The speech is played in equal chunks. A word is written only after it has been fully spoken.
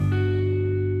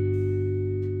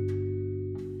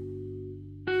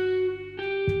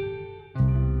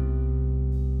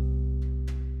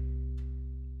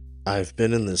I've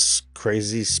been in this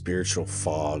crazy spiritual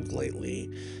fog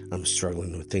lately. I'm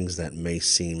struggling with things that may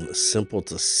seem simple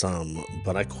to some,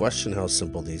 but I question how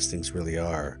simple these things really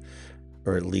are,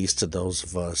 or at least to those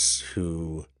of us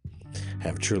who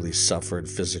have truly suffered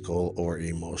physical or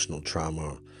emotional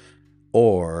trauma.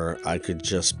 Or I could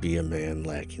just be a man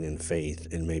lacking in faith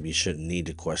and maybe shouldn't need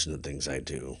to question the things I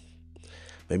do.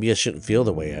 Maybe I shouldn't feel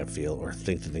the way I feel or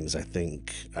think the things I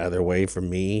think. Either way, for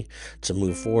me to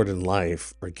move forward in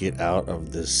life or get out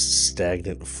of this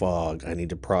stagnant fog, I need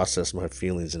to process my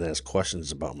feelings and ask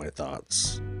questions about my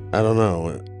thoughts. I don't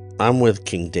know. I'm with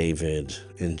King David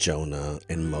and Jonah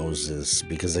and Moses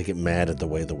because I get mad at the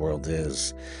way the world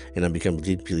is, and I become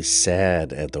deeply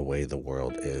sad at the way the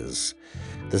world is.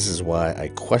 This is why I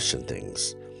question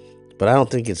things. But I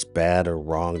don't think it's bad or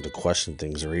wrong to question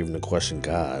things or even to question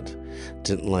God.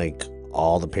 Didn't like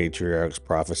all the patriarchs,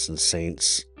 prophets, and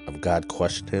saints of God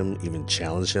question him, even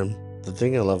challenge him? The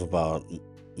thing I love about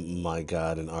my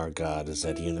God and our God is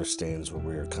that he understands where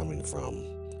we're coming from.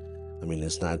 I mean,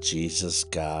 it's not Jesus,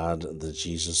 God, the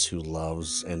Jesus who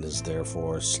loves and is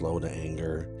therefore slow to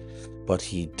anger, but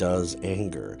he does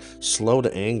anger. Slow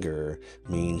to anger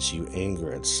means you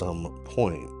anger at some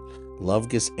point. Love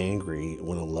gets angry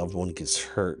when a loved one gets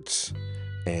hurt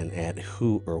and at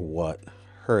who or what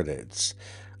hurt it.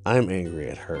 I'm angry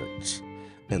at hurt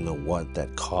and the what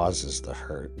that causes the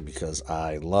hurt because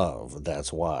I love.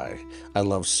 That's why. I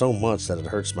love so much that it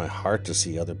hurts my heart to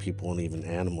see other people and even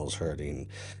animals hurting.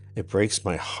 It breaks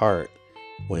my heart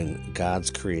when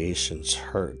God's creations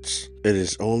hurt. It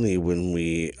is only when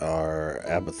we are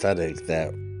apathetic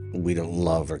that we don't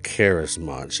love or care as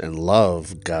much. And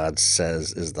love, God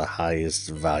says, is the highest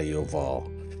value of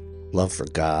all. Love for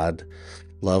God,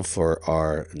 love for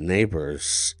our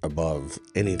neighbors above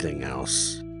anything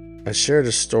else. I shared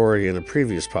a story in a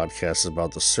previous podcast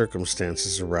about the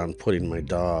circumstances around putting my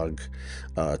dog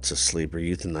to sleep or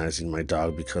euthanizing my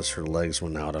dog because her legs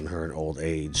went out on her in old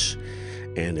age,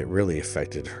 and it really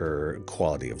affected her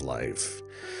quality of life.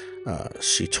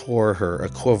 She tore her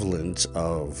equivalent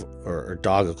of, or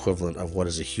dog equivalent of what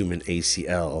is a human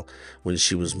ACL when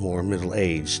she was more middle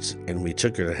aged, and we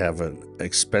took her to have an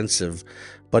expensive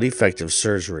but effective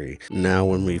surgery. Now,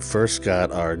 when we first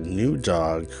got our new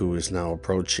dog, who is now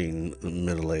approaching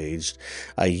middle aged,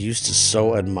 I used to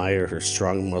so admire her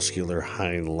strong, muscular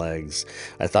hind legs.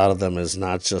 I thought of them as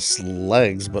not just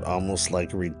legs, but almost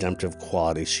like a redemptive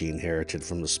quality she inherited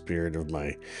from the spirit of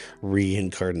my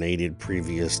reincarnated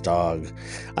previous dog.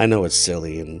 I know it's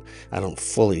silly and I don't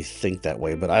fully think that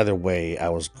way, but either way, I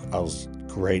was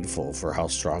grateful for how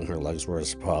strong her legs were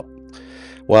as a pup.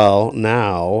 Well,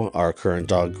 now our current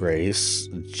dog Grace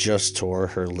just tore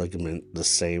her ligament, the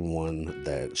same one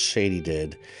that Shady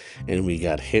did, and we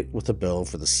got hit with a bill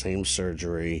for the same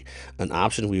surgery, an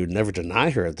option we would never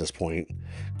deny her at this point.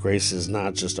 Grace is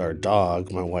not just our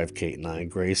dog, my wife Kate and I.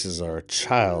 Grace is our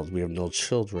child. We have no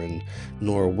children,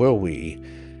 nor will we.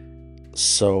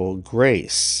 So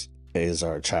Grace is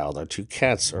our child. Our two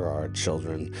cats are our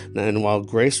children. And while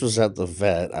Grace was at the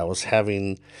vet, I was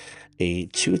having a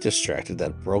tooth extracted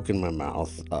that broke in my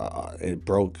mouth. It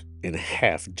broke in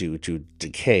half due to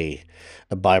decay,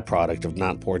 a byproduct of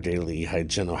not poor daily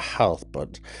hygiene or health,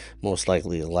 but most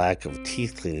likely a lack of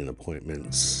teeth cleaning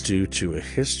appointments due to a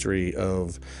history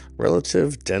of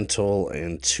relative dental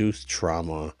and tooth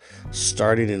trauma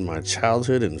starting in my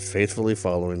childhood and faithfully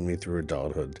following me through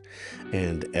adulthood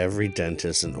and every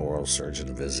dentist and oral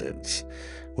surgeon visit.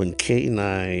 When Kate and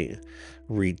I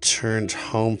returned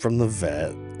home from the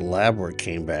vet, lab work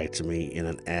came back to me in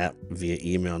an app via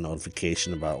email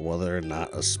notification about whether or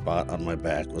not a spot on my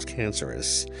back was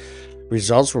cancerous.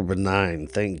 Results were benign,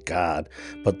 thank God,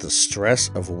 but the stress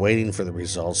of waiting for the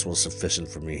results was sufficient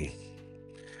for me.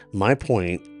 My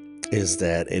point is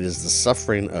that it is the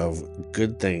suffering of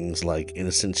good things like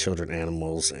innocent children,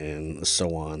 animals, and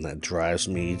so on that drives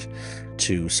me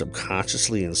to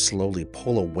subconsciously and slowly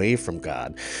pull away from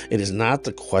God. It is not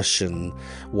the question,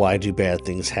 why do bad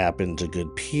things happen to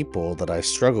good people, that I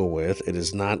struggle with. It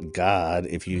is not, God,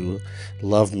 if you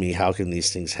love me, how can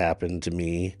these things happen to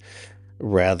me?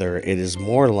 Rather, it is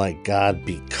more like, God,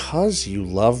 because you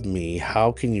love me,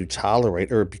 how can you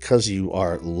tolerate, or because you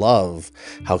are love,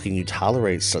 how can you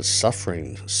tolerate such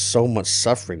suffering, so much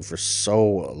suffering for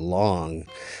so long,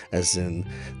 as in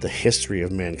the history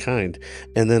of mankind?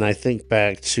 And then I think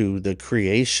back to the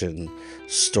creation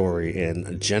story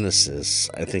in Genesis.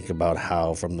 I think about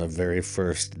how from the very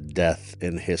first death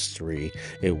in history,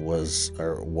 it was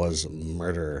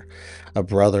murder, a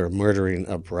brother murdering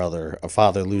a brother, a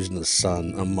father losing a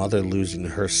son, a mother losing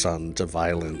her son to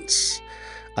violence.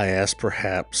 I ask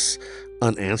perhaps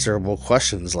unanswerable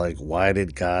questions like, why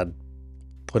did God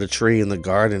put a tree in the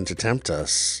garden to tempt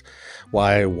us?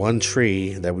 Why one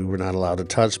tree that we were not allowed to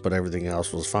touch, but everything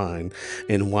else was fine?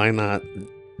 And why not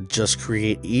just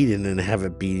create Eden and have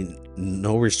it be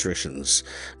no restrictions,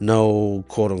 no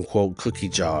quote unquote cookie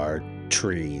jar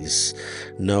trees,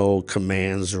 no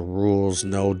commands or rules,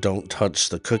 no don't touch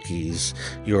the cookies.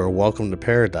 You are welcome to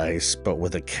paradise, but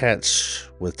with a catch,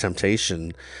 with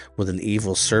temptation, with an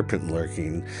evil serpent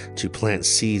lurking to plant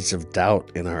seeds of doubt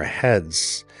in our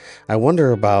heads. I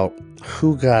wonder about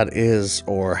who God is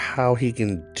or how he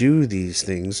can do these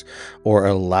things or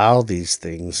allow these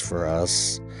things for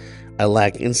us. I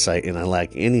lack insight and I lack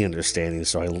any understanding,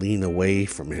 so I lean away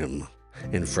from him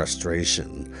in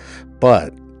frustration.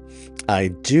 But I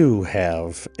do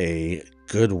have a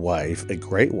good wife, a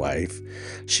great wife.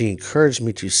 She encouraged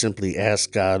me to simply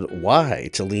ask God why,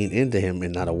 to lean into him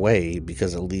and not away,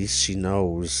 because at least she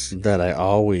knows that I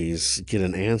always get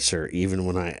an answer, even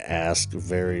when I ask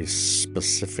very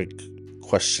specific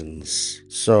questions.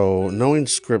 So knowing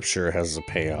scripture has a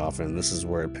payoff, and this is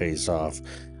where it pays off.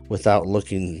 Without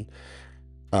looking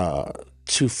uh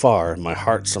too far, my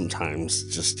heart sometimes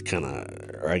just kind of,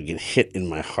 or I get hit in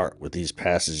my heart with these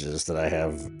passages that I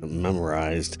have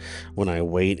memorized when I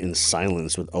wait in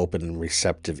silence with open and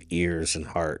receptive ears and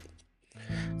heart.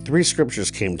 Three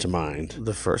scriptures came to mind.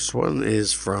 The first one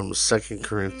is from 2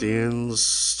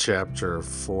 Corinthians chapter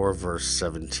 4 verse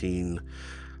 17.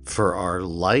 For our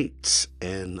light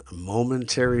and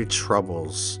momentary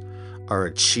troubles are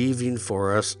achieving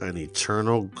for us an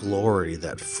eternal glory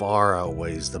that far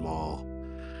outweighs them all.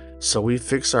 So we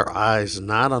fix our eyes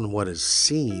not on what is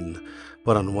seen,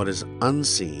 but on what is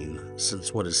unseen,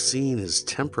 since what is seen is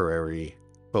temporary,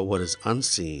 but what is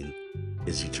unseen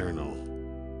is eternal.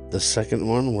 The second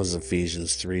one was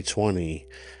Ephesians 3:20.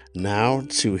 Now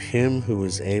to him who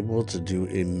is able to do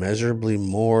immeasurably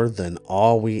more than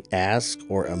all we ask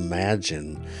or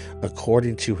imagine,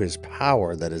 according to his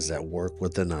power that is at work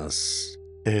within us.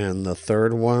 And the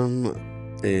third one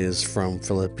is from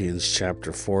Philippians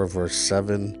chapter 4 verse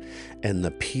 7. And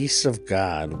the peace of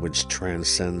God, which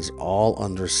transcends all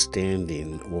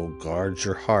understanding, will guard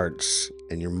your hearts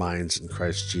and your minds in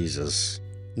Christ Jesus.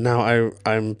 Now,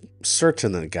 I'm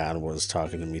certain that God was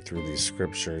talking to me through these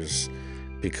scriptures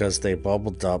because they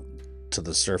bubbled up to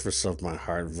the surface of my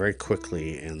heart very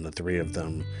quickly, and the three of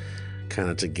them kind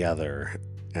of together.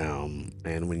 And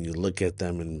when you look at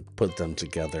them and put them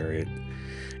together,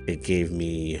 it gave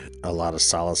me a lot of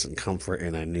solace and comfort,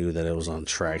 and I knew that it was on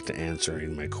track to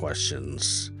answering my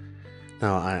questions.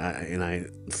 Now, I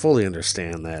fully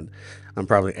understand that I'm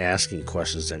probably asking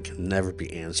questions that can never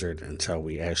be answered until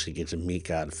we actually get to meet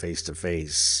God face to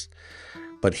face.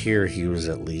 But here he was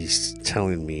at least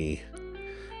telling me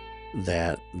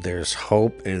that there's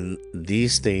hope in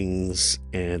these things,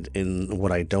 and in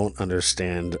what I don't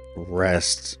understand,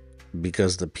 rest,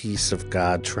 because the peace of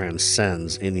God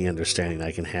transcends any understanding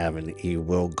I can have, and he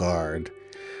will guard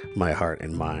my heart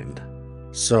and mind.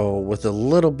 So with a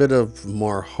little bit of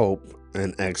more hope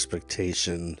and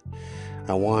expectation,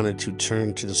 I wanted to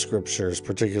turn to the scriptures,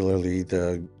 particularly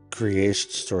the creation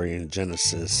story in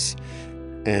Genesis,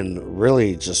 and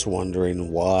really just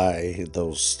wondering why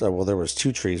those, well, there was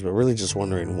two trees, but really just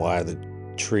wondering why the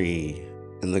tree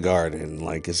in the garden,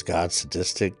 like, is God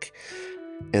sadistic?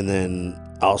 And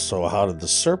then also, how did the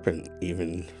serpent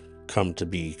even come to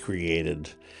be created?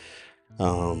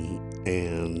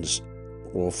 And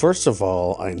well, first of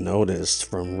all, I noticed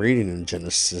from reading in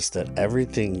Genesis that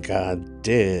everything God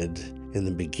did in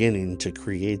the beginning to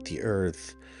create the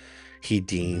earth, he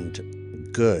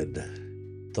deemed good.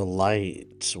 The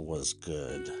light was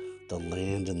good. The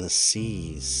land and the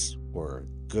seas were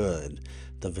good.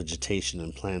 The vegetation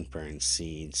and plant-bearing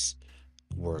seeds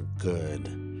were good.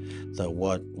 The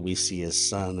what we see as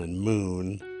sun and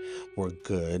moon were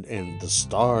good, and the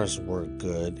stars were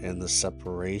good, and the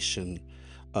separation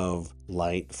of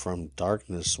light from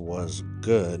darkness was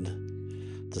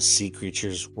good. The sea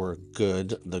creatures were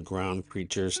good, the ground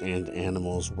creatures and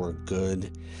animals were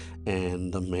good,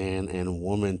 and the man and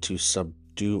woman to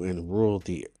subdue and rule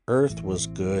the earth was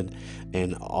good,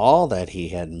 and all that he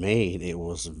had made, it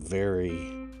was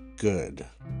very good.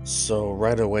 So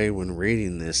right away when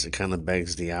reading this, it kind of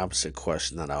begs the opposite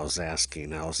question that I was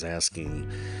asking.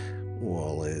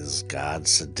 Well, is God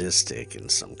sadistic in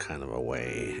some kind of a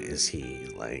way? Is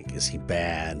he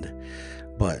bad?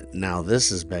 But now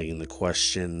this is begging the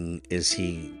question, is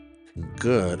he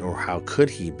good, or how could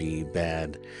he be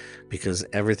bad? Because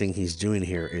everything he's doing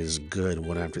here is good,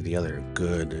 one after the other,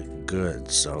 good.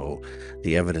 So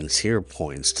the evidence here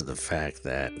points to the fact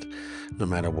that no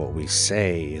matter what we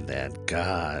say, that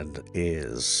God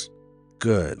is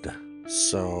good.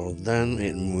 So then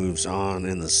it moves on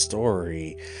in the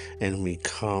story, and we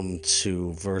come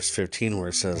to verse 15 where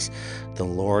it says, "The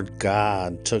Lord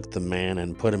God took the man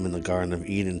and put him in the Garden of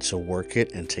Eden to work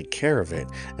it and take care of it.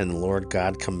 And the Lord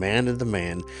God commanded the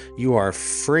man, 'You are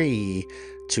free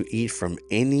to eat from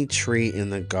any tree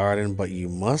in the garden, but you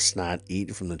must not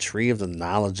eat from the tree of the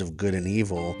knowledge of good and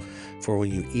evil, for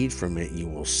when you eat from it, you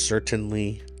will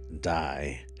certainly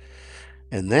die.'"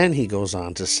 And then he goes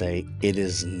on to say, "It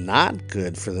is not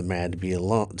good for the man to be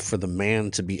alone. For the man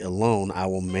to be alone, I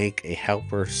will make a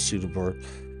helper suitable.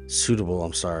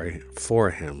 For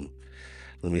him."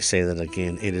 Let me say that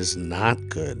again. It is not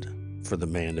good for the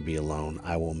man to be alone.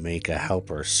 I will make a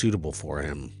helper suitable for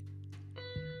him.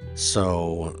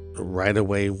 So right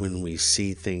away, when we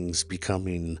see things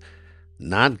becoming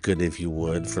not good, if you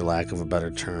would, for lack of a better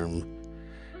term,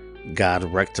 God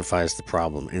rectifies the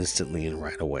problem instantly and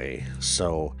right away.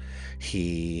 So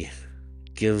he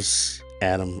gives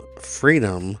Adam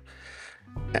freedom,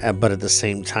 but at the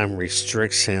same time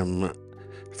restricts him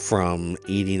from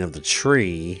eating of the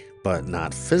tree, but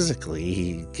not physically.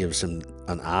 He gives him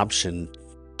an option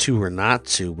to or not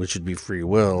to, which would be free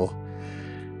will.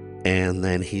 And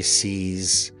then he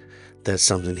sees that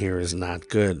something here is not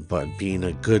good, but being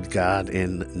a good God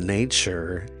in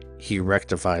nature, he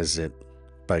rectifies it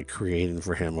by creating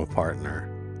for him a partner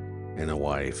and a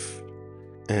wife.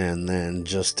 And then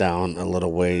just down a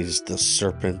little ways, the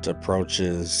serpent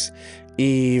approaches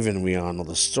Eve, and we all know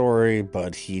the story,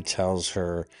 but he tells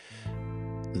her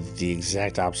the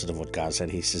exact opposite of what God said.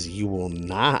 He says, "You will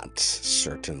not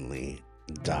certainly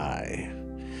die."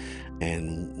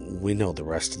 And we know the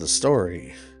rest of the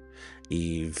story.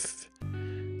 Eve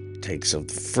takes of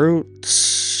the fruit,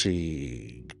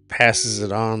 she passes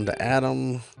it on to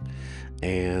Adam,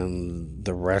 and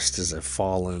the rest is a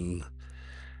fallen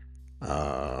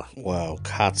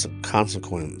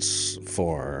consequence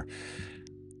for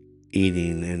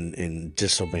eating and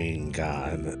disobeying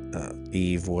God.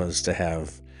 Eve was to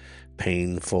have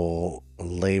painful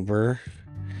labor,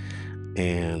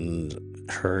 and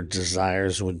her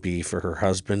desires would be for her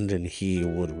husband, and he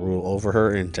would rule over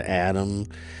her. And to Adam,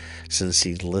 since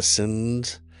he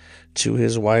listened to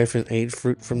his wife and ate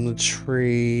fruit from the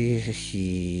tree,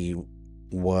 he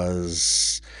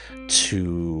was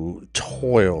to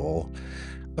toil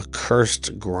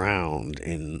accursed ground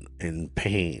in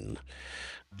pain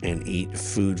and eat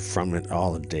food from it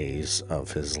all the days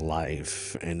of his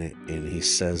life. And he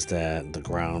says that the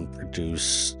ground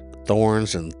produced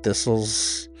thorns and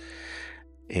thistles,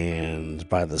 and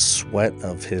by the sweat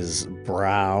of his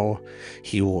brow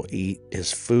he will eat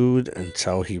his food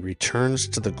until he returns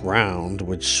to the ground,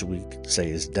 which we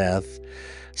say is death,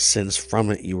 since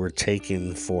from it you were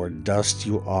taken, for dust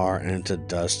you are, and to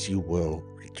dust you will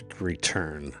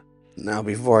return. Now,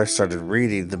 before I started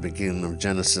reading the beginning of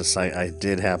Genesis, I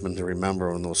did happen to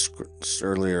remember when those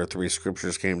earlier three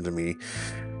scriptures came to me.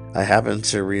 I happen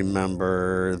to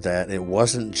remember that it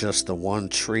wasn't just the one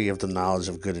tree of the knowledge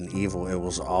of good and evil, it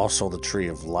was also the tree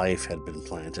of life had been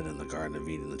planted in the Garden of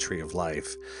Eden, the tree of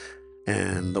life.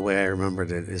 And the way I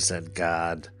remembered it is that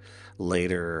God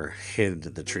later hid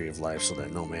the tree of life so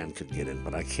that no man could get it.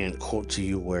 But I can't quote to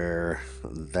you where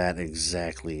that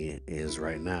exactly is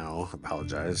right now. I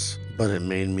apologize. But it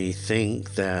made me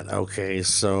think that, okay,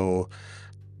 so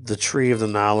the tree of the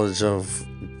knowledge of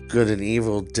good and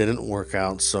evil didn't work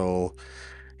out, so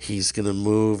he's going to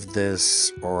move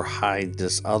this or hide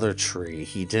this other tree.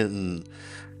 He didn't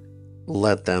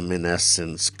let them, in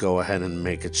essence, go ahead and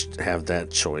have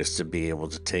that choice to be able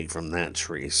to take from that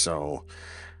tree. So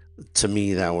to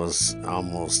me, that was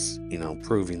almost,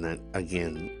 proving that,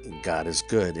 again, God is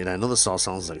good. And I know this all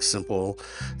sounds like simple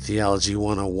Theology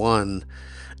 101,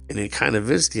 and it kind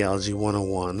of is Theology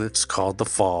 101. It's called the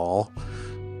fall.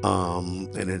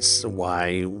 And it's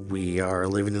why we are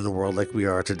living in the world like we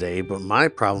are today. But my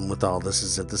problem with all this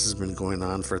is that this has been going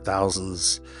on for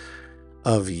thousands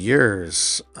of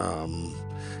years.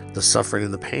 The suffering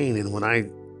and the pain. And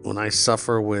when I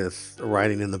suffer with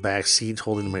riding in the back seat,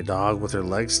 holding my dog with her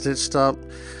legs stitched up,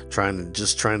 trying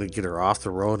to get her off the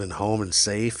road and home and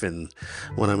safe, and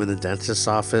when I'm in the dentist's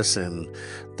office and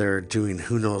they're doing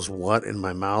who knows what in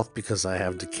my mouth because I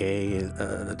have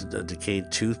a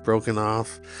decayed tooth broken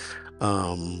off,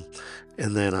 and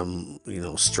then I'm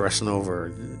stressing over,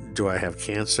 do I have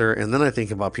cancer? And then I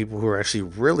think about people who are actually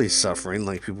really suffering,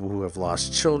 like people who have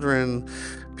lost children,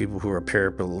 people who are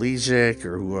paraplegic,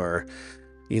 or who are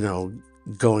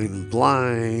going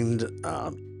blind,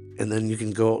 and then you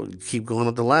can keep going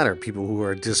up the ladder. People who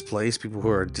are displaced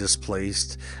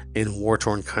in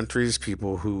war-torn countries,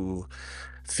 people who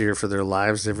fear for their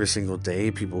lives every single day,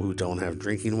 people who don't have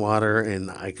drinking water, and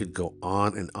I could go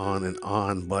on and on and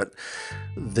on. But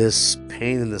this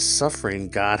pain and this suffering,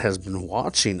 God has been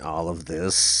watching all of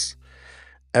this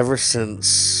ever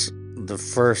since the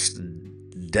first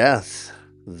death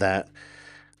that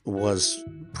was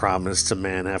promised to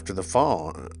man after the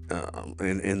fall.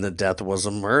 And the death was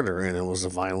a murder, and it was a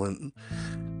violent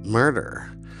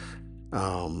murder.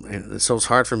 And so it's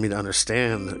hard for me to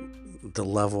understand the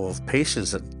level of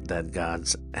patience that God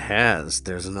has.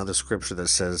 There's another scripture that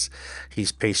says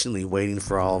he's patiently waiting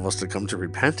for all of us to come to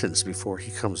repentance before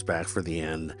he comes back for the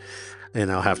end.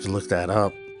 And I'll have to look that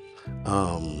up.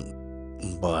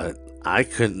 But I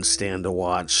couldn't stand to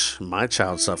watch my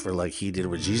child suffer like he did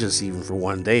with Jesus, even for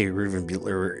one day.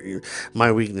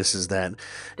 My weakness is that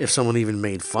if someone even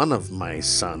made fun of my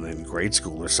son in grade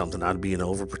school or something, I'd be an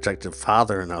overprotective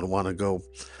father, and I'd want to go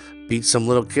beat some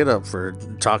little kid up for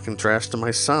talking trash to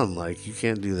my son. Like, you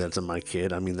can't do that to my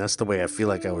kid. I mean, that's the way I feel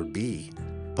like I would be.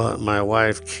 But my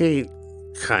wife, Kate,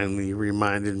 kindly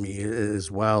reminded me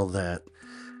as well that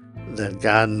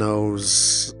God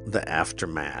knows the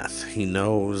aftermath. He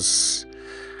knows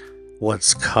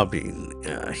what's coming.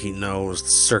 He knows the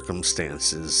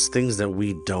circumstances, things that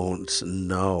we don't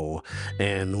know.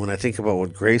 And when I think about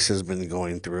what Grace has been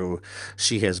going through,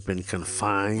 she has been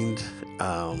confined.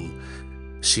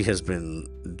 She has been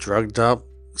drugged up,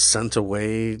 sent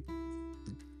away,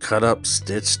 cut up,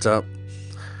 stitched up,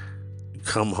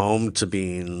 come home to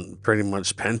being pretty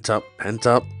much pent up.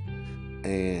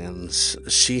 And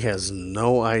she has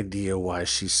no idea why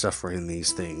she's suffering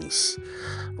these things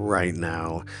right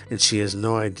now. And she has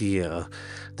no idea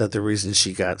that the reason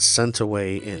she got sent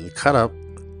away and cut up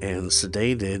and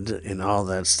sedated and all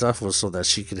that stuff was so that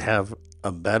she could have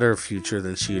a better future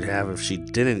than she would have if she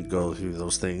didn't go through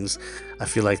those things. I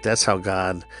feel like that's how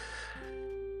God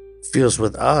feels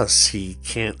with us. He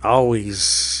can't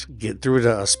always get through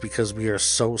to us because we are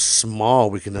so small.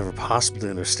 We can never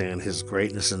possibly understand his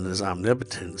greatness and his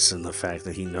omnipotence, and the fact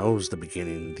that he knows the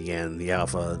beginning, the end, the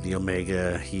alpha, the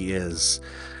omega. He is.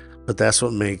 But that's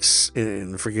what makes,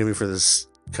 and forgive me for this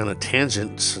kind of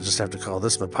tangent, I just have to call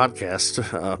this my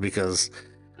podcast, because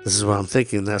this is what I'm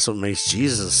thinking. That's what makes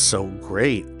Jesus so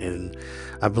great. And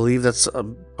I believe that's a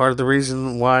part of the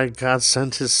reason why God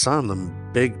sent his son. A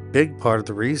big part of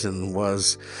the reason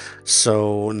was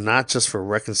so not just for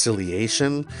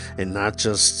reconciliation and not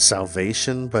just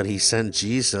salvation, but he sent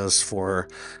Jesus for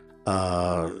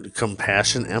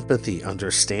compassion, empathy,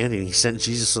 understanding. He sent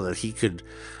Jesus so that he could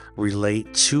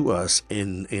relate to us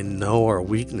and know our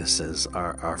weaknesses,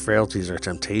 our frailties, our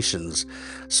temptations,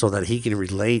 so that he can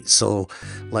relate. So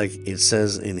like it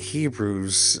says in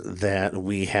Hebrews that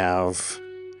we have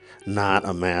not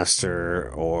a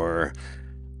master or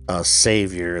a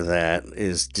savior that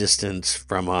is distant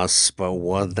from us, but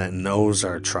one that knows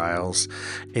our trials.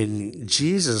 And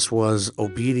Jesus was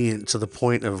obedient to the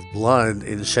point of blood,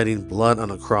 in shedding blood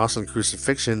on a cross and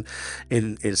crucifixion.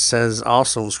 And it says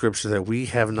also in scripture that we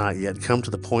have not yet come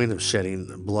to the point of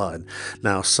shedding blood.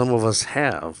 Now, some of us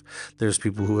have. There's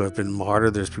people who have been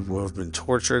martyred. There's people who have been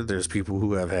tortured. There's people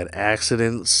who have had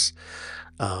accidents.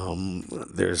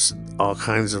 There's all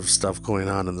kinds of stuff going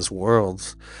on in this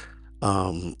world.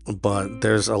 But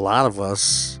there's a lot of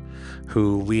us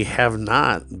who we have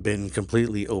not been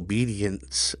completely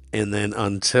obedient, and then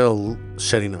until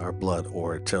shedding our blood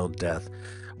or till death,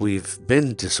 we've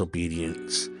been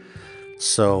disobedient.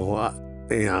 So,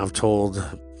 I've told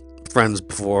friends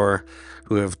before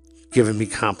who have given me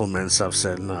compliments. I've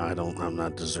said, no, I'm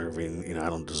not deserving, I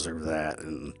don't deserve that.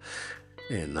 And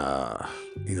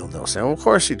they'll say, oh, of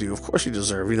course you do. Of course you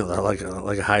deserve, like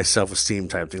a high self-esteem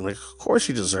type thing. Like, of course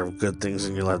you deserve good things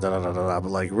in your life, But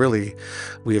like, really,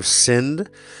 we have sinned.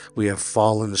 We have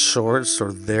fallen short.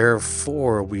 So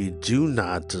therefore, we do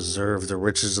not deserve the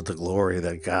riches of the glory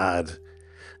that God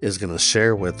is going to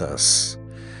share with us.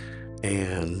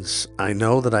 And I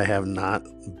know that I have not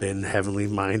been heavenly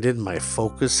minded. My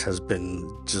focus has been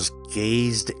just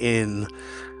gazed in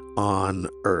on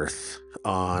earth,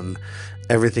 on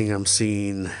everything I'm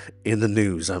seeing in the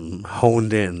news. I'm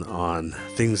honed in on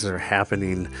things that are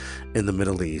happening in the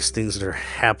Middle East, things that are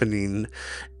happening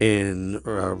in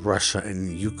Russia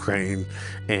and Ukraine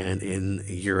and in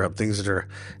Europe, things that are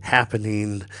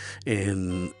happening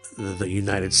in the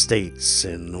United States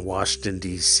and Washington,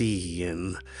 D.C.,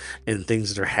 and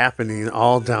things that are happening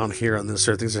all down here on this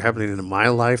earth. Things are happening in my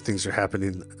life, things are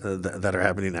happening that are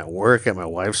happening at work, at my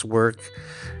wife's work,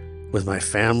 with my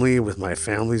family, with my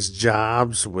family's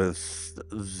jobs, with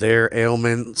their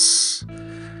ailments.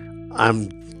 I'm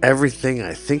everything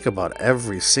I think about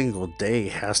every single day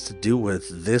has to do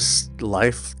with this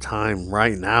lifetime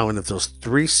right now. And if those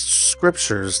three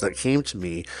scriptures that came to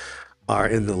me are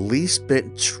in the least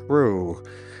bit true,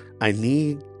 I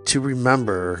need to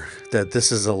remember that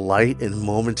this is a light and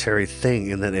momentary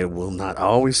thing and that it will not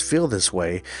always feel this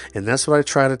way. And that's what I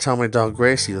try to tell my dog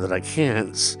Gracie, that I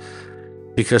can't,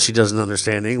 because she doesn't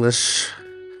understand English.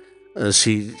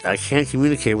 I can't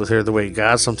communicate with her the way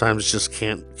God sometimes just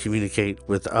can't communicate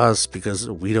with us, because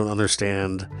we don't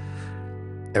understand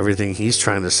everything he's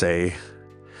trying to say.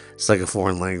 It's like a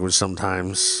foreign language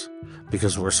sometimes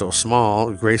because we're so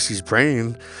small. Gracie's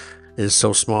brain is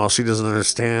so small, she doesn't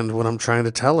understand what I'm trying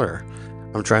to tell her.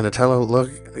 I'm trying to tell her, look,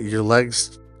 your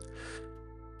legs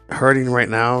hurting right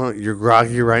now, you're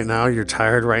groggy right now, you're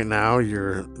tired right now,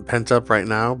 you're pent up right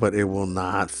now, but it will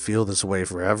not feel this way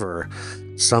forever.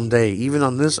 Someday, even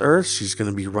on this earth, she's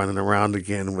going to be running around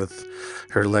again with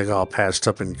her leg all patched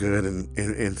up and good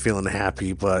and feeling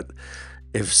happy. But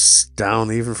if down,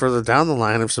 even further down the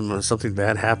line, if something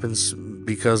bad happens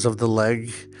because of the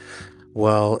leg,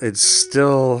 well, it's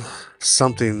still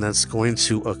something that's going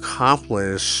to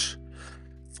accomplish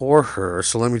for her.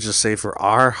 So let me just say, for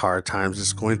our hard times,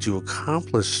 it's going to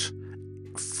accomplish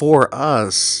for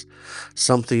us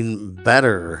something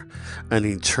better, an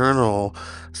eternal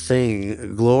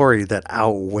thing, glory that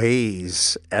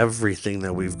outweighs everything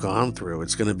that we've gone through.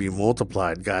 It's going to be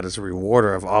multiplied. God is a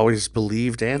rewarder. I've always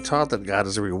believed and taught that God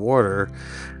is a rewarder,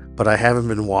 but I haven't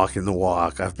been walking the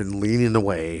walk. I've been leaning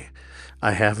away.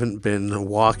 I haven't been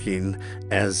walking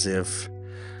as if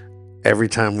every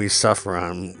time we suffer,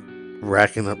 I'm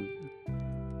racking up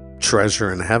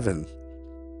treasure in heaven.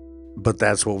 But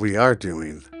that's what we are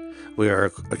doing. We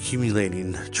are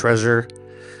accumulating treasure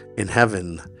in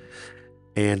heaven.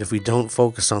 And if we don't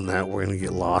focus on that, we're going to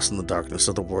get lost in the darkness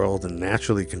of the world, and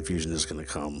naturally confusion is going to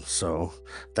come. So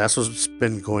that's what's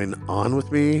been going on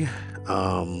with me.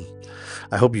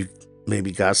 I hope you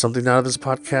maybe got something out of this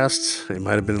podcast. It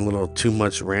might have been a little too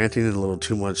much ranting and a little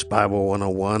too much Bible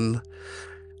 101.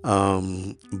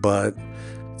 But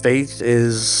faith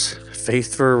is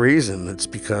faith for a reason. It's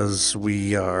because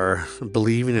we are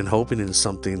believing and hoping in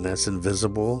something that's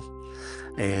invisible,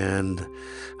 and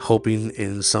hoping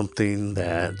in something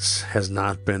that has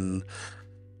not been,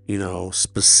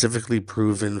 specifically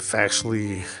proven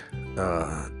factually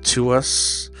to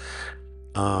us.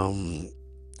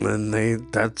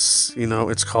 And that's,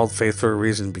 it's called faith for a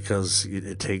reason, because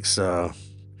it takes a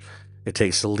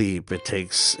leap. It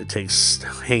takes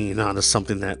hanging on to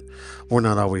something that we're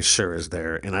not always sure is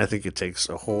there. And I think it takes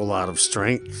a whole lot of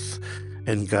strength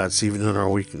and guts, even in our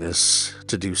weakness,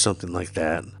 to do something like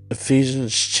that.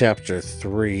 Ephesians chapter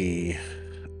 3.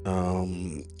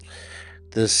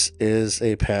 This is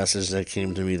a passage that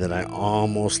came to me that I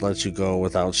almost let you go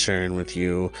without sharing with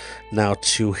you. Now,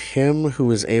 to him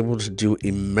who is able to do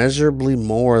immeasurably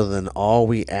more than all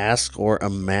we ask or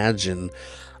imagine,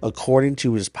 according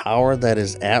to his power that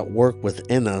is at work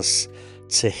within us,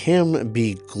 to him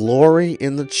be glory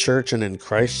in the church and in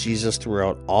Christ Jesus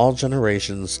throughout all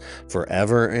generations,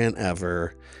 forever and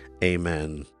ever.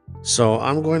 Amen. So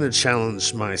I'm going to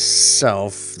challenge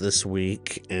myself this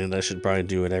week, and I should probably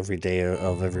do it every day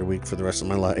of every week for the rest of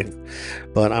my life.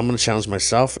 But I'm going to challenge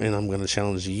myself, and I'm going to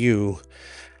challenge you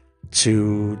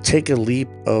to take a leap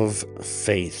of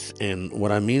faith. And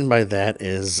what I mean by that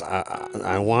is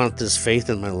I want this faith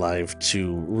in my life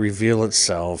to reveal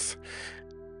itself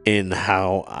in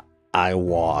how I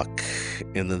walk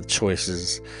and the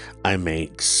choices I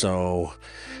make. So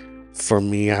for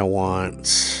me, I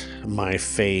want my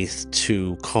faith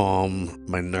to calm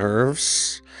my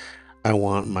nerves. I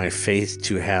want my faith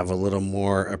to have a little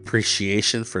more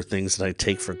appreciation for things that I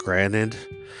take for granted.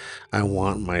 I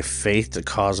want my faith to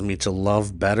cause me to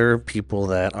love better people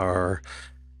that are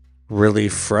really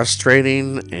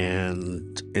frustrating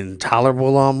and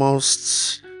intolerable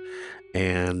almost.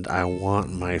 And I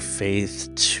want my faith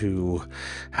to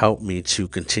help me to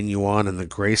continue on in the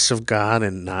grace of God,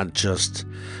 and not just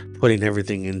putting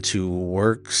everything into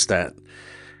works that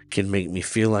can make me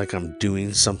feel like I'm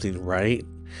doing something right.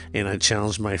 And I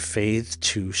challenge my faith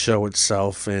to show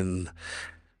itself in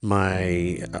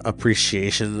my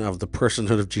appreciation of the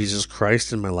personhood of Jesus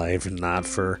Christ in my life, and not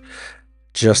for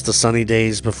just the sunny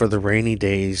days, but for the rainy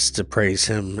days, to praise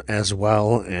him as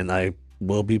well. And I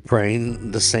will be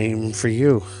praying the same for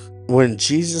you. When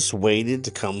Jesus waited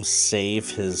to come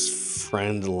save his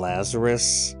friend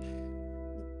Lazarus,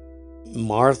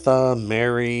 Martha,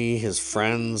 Mary, his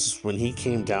friends, when he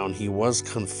came down, he was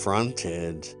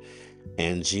confronted,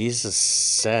 and Jesus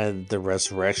said the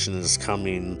resurrection is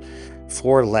coming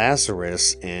for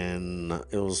Lazarus, and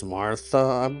it was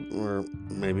Martha, or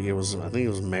maybe I think it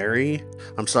was Mary.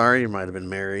 I'm sorry, it might have been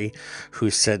Mary, who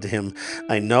said to him,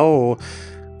 I know,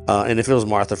 and if it was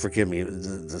Martha, forgive me,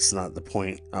 that's not the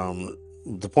point.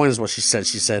 The point is what she said.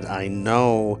 She said, I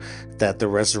know that the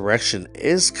resurrection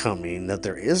is coming, that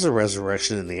there is a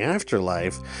resurrection in the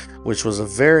afterlife, which was a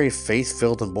very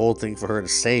faith-filled and bold thing for her to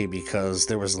say, because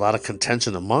there was a lot of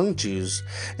contention among Jews,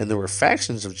 and there were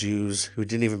factions of Jews who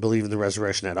didn't even believe in the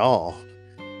resurrection at all.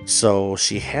 So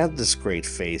she had this great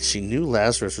faith. She knew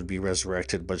Lazarus would be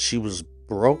resurrected, but she was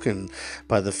broken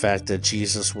by the fact that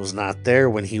Jesus was not there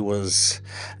when he was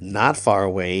not far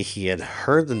away. He had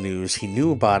heard the news, he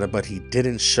knew about it, but he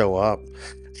didn't show up.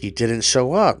 He didn't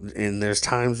show up. And there's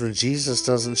times when Jesus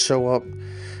doesn't show up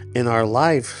in our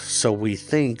life, so we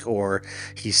think, or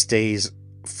he stays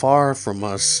far from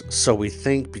us, so we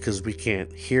think, because we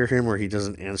can't hear him or he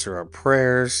doesn't answer our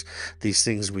prayers. These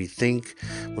things we think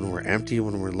when we're empty,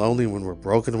 when we're lonely, when we're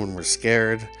broken, when we're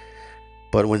scared.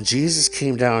 But when Jesus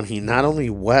came down, he not only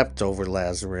wept over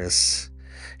Lazarus,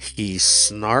 he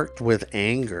snarked with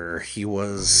anger.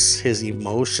 His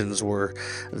emotions were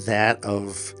that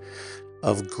of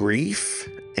grief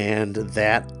and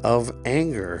that of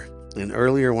anger. And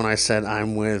earlier when I said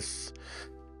I'm with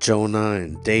Jonah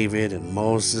and David and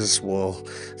Moses, well,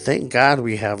 thank God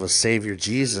we have a Savior,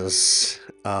 Jesus,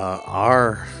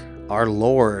 our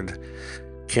Lord,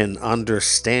 can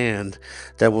understand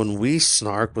that when we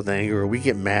snark with anger, or we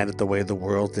get mad at the way the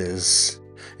world is,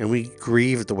 and we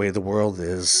grieve at the way the world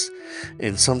is,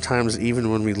 and sometimes even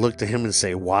when we look to him and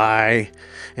say why,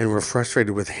 and we're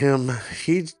frustrated with him,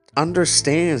 he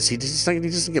understands. He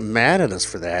doesn't get mad at us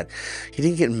for that. He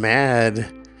didn't get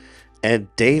mad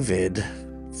at David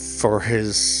for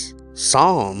his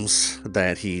psalms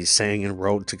that he sang and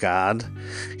wrote to God.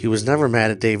 He was never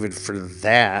mad at David for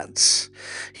that.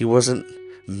 He wasn't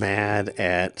mad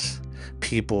at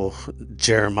people.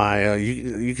 Jeremiah,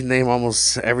 you can name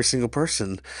almost every single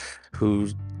person who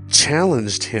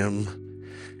challenged him.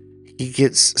 He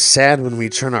gets sad when we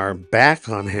turn our back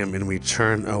on him and we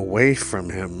turn away from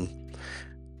him,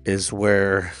 is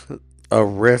where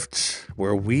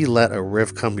we let a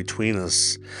rift come between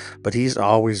us. But he's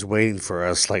always waiting for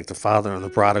us, like the father and the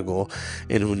prodigal.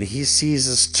 And when he sees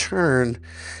us turn,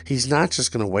 he's not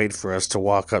just going to wait for us to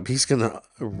walk up. He's going to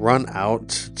run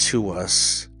out to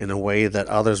us in a way that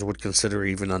others would consider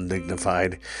even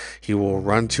undignified. He will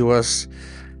run to us,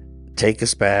 take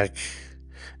us back,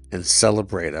 and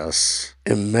celebrate us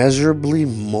immeasurably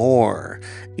more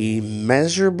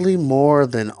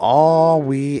than all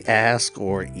we ask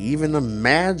or even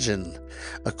imagine,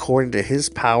 according to his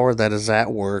power that is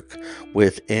at work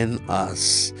within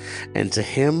us. And to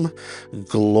him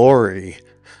glory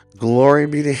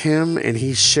be to him, and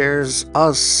he shares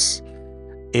us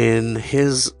in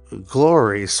his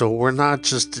glory. So we're not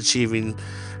just achieving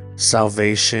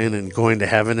salvation and going to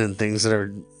heaven and things that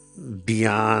are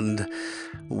beyond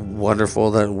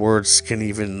wonderful that words can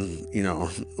even,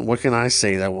 what can I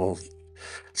say that will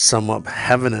sum up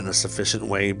heaven in a sufficient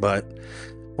way? But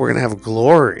we're going to have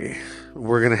glory.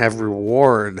 We're going to have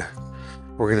reward.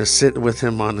 We're going to sit with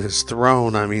him on his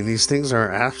throne. I mean, these things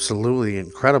are absolutely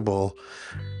incredible.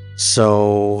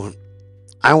 So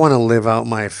I want to live out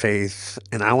my faith,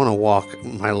 and I want to walk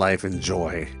my life in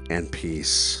joy and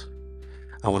peace.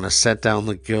 I want to set down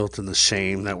the guilt and the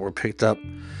shame that were picked up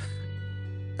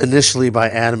initially by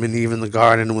Adam and Eve in the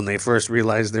garden when they first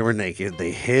realized they were naked.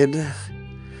 They hid,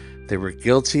 they were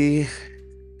guilty,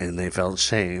 and they felt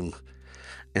shame.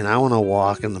 And I want to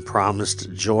walk in the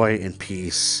promised joy and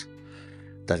peace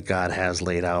that God has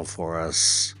laid out for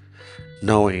us,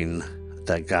 knowing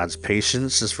that God's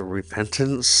patience is for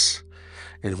repentance,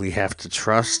 and we have to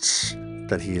trust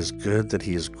that he is good, that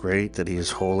he is great, that he is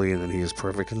holy, and that he is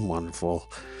perfect and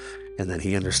wonderful, and that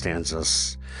he understands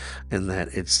us, and that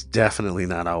it's definitely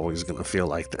not always going to feel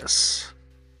like this.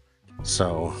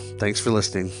 So, thanks for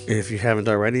listening. If you haven't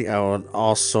already, I would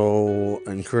also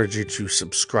encourage you to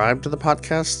subscribe to the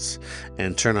podcasts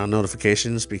and turn on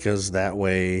notifications, because that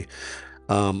way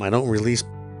I don't release,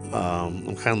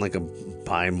 I'm kind of like a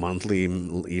bi-monthly,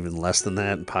 even less than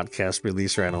that, podcast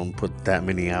releaser. I don't put that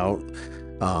many out.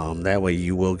 That way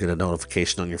you will get a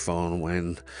notification on your phone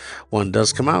when one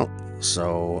does come out.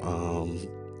 So,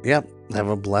 have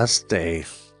a blessed day.